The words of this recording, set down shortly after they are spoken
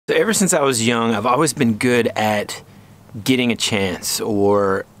So ever since I was young, I've always been good at getting a chance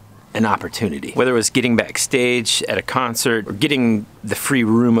or an opportunity. Whether it was getting backstage at a concert, or getting the free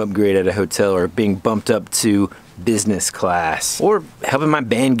room upgrade at a hotel, or being bumped up to business class, or helping my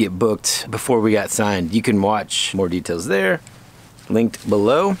band get booked before we got signed. You can watch more details there, linked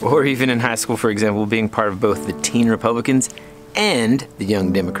below. Or even in high school, for example, being part of both the teen Republicans and the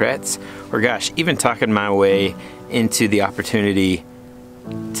Young Democrats. Or gosh, even talking my way into the opportunity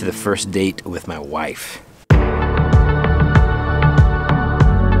to the first date with my wife.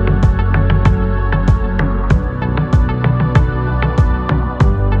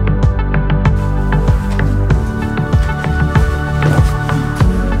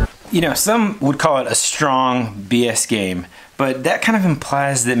 You know, some would call it a strong BS game, but that kind of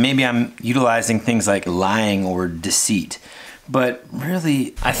implies that maybe I'm utilizing things like lying or deceit. But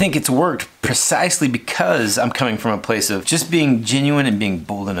really, I think it's worked precisely because I'm coming from a place of just being genuine and being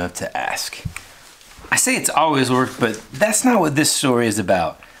bold enough to ask. I say it's always worked, but that's not what this story is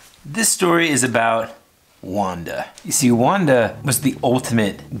about. This story is about Wanda. You see, Wanda was the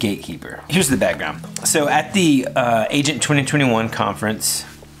ultimate gatekeeper. Here's the background. So at the Agent 2021 conference,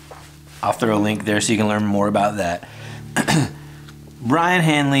 I'll throw a link there so you can learn more about that. Brian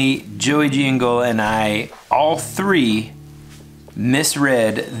Hanley, Joey Giangola, and I, all three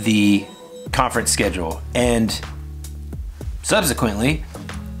misread the conference schedule and subsequently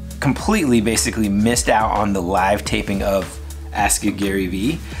completely basically missed out on the live taping of Ask Gary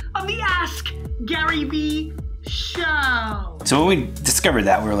V. Of the Ask Gary V show. So when we discovered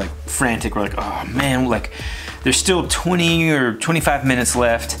that, we were like frantic. We're like, oh man, like there's still 20 or 25 minutes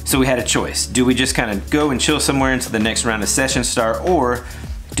left. So we had a choice. Do we just kind of go and chill somewhere until the next round of sessions start, or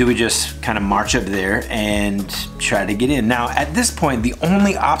do we just kind of march up there and try to get in? Now, at this point, the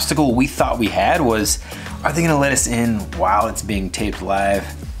only obstacle we thought we had was, are they gonna let us in while it's being taped live?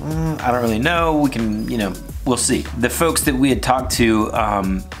 I don't really know. We can, you know, we'll see. The folks that we had talked to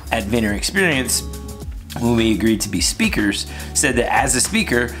at Vayner Experience, when we agreed to be speakers, said that as a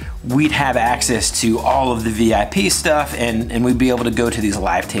speaker, we'd have access to all of the VIP stuff and we'd be able to go to these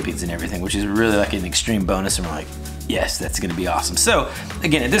live tapings and everything, which is really like an extreme bonus. And we're like, yes, that's gonna be awesome. So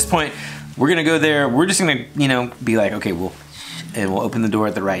again, at this point, we're gonna go there. We're just gonna, you know, be like, okay, we'll open the door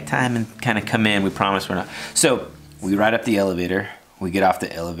at the right time and kind of come in. We promise we're not. So we ride up the elevator, we get off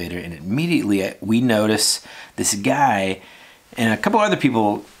the elevator, and immediately we notice this guy and a couple other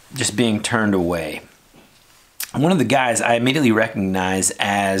people just being turned away. One of the guys I immediately recognized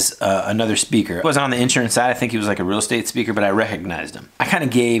as another speaker. He was on the insurance side. I think he was like a real estate speaker, but I recognized him. I kind of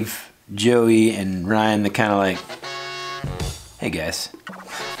gave Joey and Ryan the kind of like, hey guys,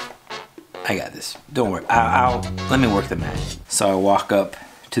 I got this. Don't worry, let me work the magic. So I walk up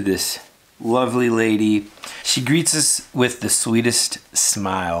to this lovely lady. She greets us with the sweetest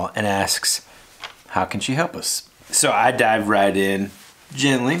smile and asks, how can she help us? So I dive right in,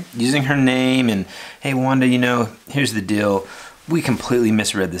 gently, using her name, and hey Wanda, you know, here's the deal. We completely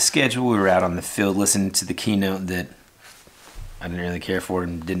misread the schedule. We were out on the field listening to the keynote that I didn't really care for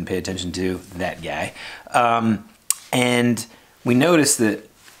and didn't pay attention to, that guy. And we noticed that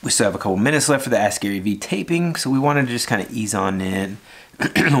we still have a couple minutes left for the Ask Gary V taping, so we wanted to just kind of ease on in.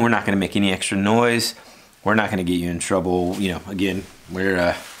 We're not gonna make any extra noise. We're not gonna get you in trouble. You know, again,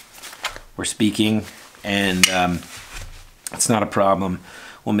 we're speaking, and it's not a problem.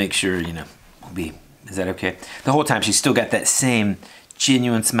 We'll make sure, you know, is that okay? The whole time she's still got that same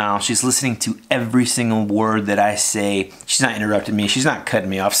genuine smile. She's listening to every single word that I say. She's not interrupting me. She's not cutting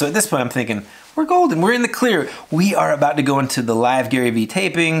me off. So at this point I'm thinking, we're golden. We're in the clear. We are about to go into the live Gary V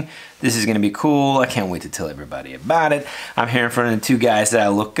taping. This is gonna be cool. I can't wait to tell everybody about it. I'm here in front of the two guys that I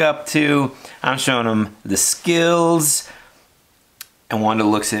look up to. I'm showing them the skills. And Wanda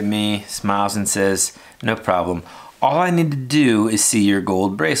looks at me, smiles, and says, no problem. All I need to do is see your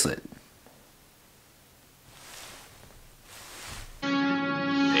gold bracelet.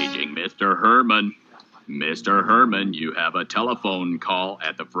 Paging Mr. Herman. Mr. Herman, you have a telephone call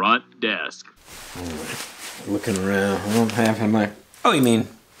at the front desk. Looking around, I don't have my, oh you mean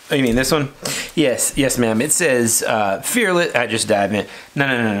this one? Yes ma'am, it says fearless. I just dive in.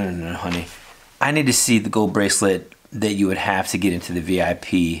 No, honey. I need to see the gold bracelet that you would have to get into the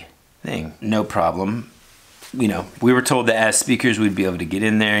VIP thing. No problem. You know, we were told that as speakers we'd be able to get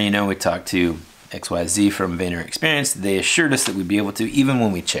in there. You know, we talked to XYZ from Vayner Experience. They assured us that we'd be able to, even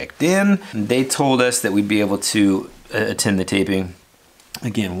when we checked in. They told us that we'd be able to attend the taping.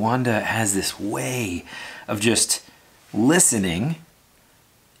 Again, Wanda has this way of just listening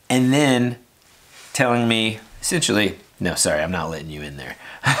and then telling me, essentially, no, sorry, I'm not letting you in there.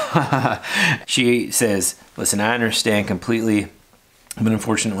 She says, listen, I understand completely. But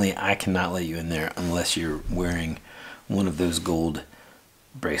unfortunately, I cannot let you in there unless you're wearing one of those gold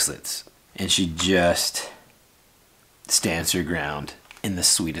bracelets. And she just stands her ground in the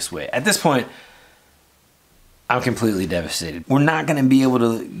sweetest way. At this point, I'm completely devastated. We're not gonna be able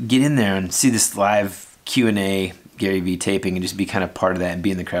to get in there and see this live Q&A Gary Vee taping and just be kind of part of that and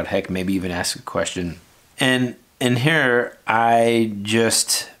be in the crowd. Heck, maybe even ask a question. And here, I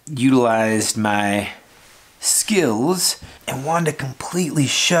just utilized my skills, and Wanda completely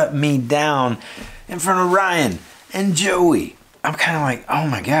shut me down in front of Ryan and Joey. I'm kind of like, oh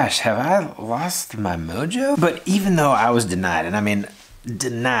my gosh, have I lost my mojo? But even though I was denied, and I mean,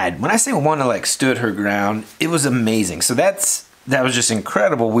 denied, when I say Wanda like stood her ground, it was amazing. So that was just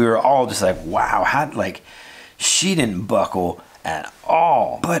incredible. We were all just like, wow, how, like, she didn't buckle at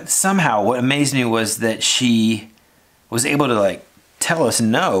all. But somehow what amazed me was that she was able to like tell us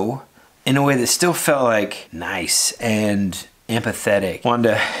no in a way that still felt like nice and empathetic.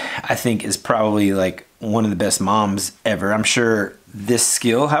 Wanda, I think, is probably like one of the best moms ever. I'm sure this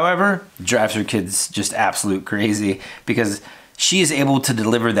skill, however, drives her kids just absolute crazy because she is able to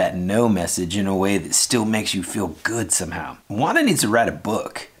deliver that no message in a way that still makes you feel good somehow. Wanda needs to write a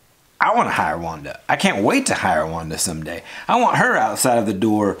book. I want to hire Wanda. I can't wait to hire Wanda someday. I want her outside of the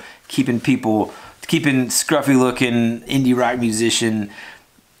door, keeping scruffy looking indie rock musician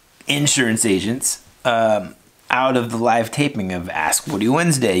insurance agents out of the live taping of Ask Woody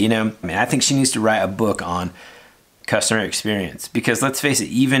Wednesday. You know, I mean, I think she needs to write a book on customer experience because let's face it,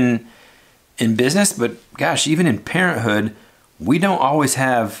 even in business, but gosh, even in parenthood, we don't always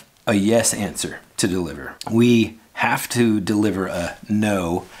have a yes answer to deliver. We have to deliver a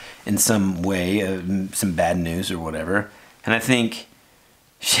no in some way, some bad news or whatever. And I think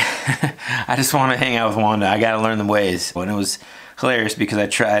I just want to hang out with Wanda. I got to learn the ways. And it was hilarious because I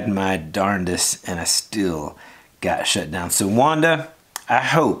tried my darndest and I still got shut down. So Wanda, I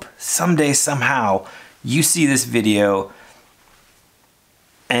hope someday, somehow, you see this video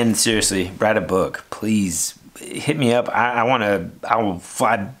and seriously, write a book. Please hit me up. I will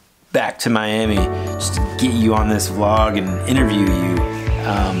fly back to Miami just to get you on this vlog and interview you.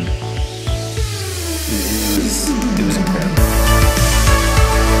 It was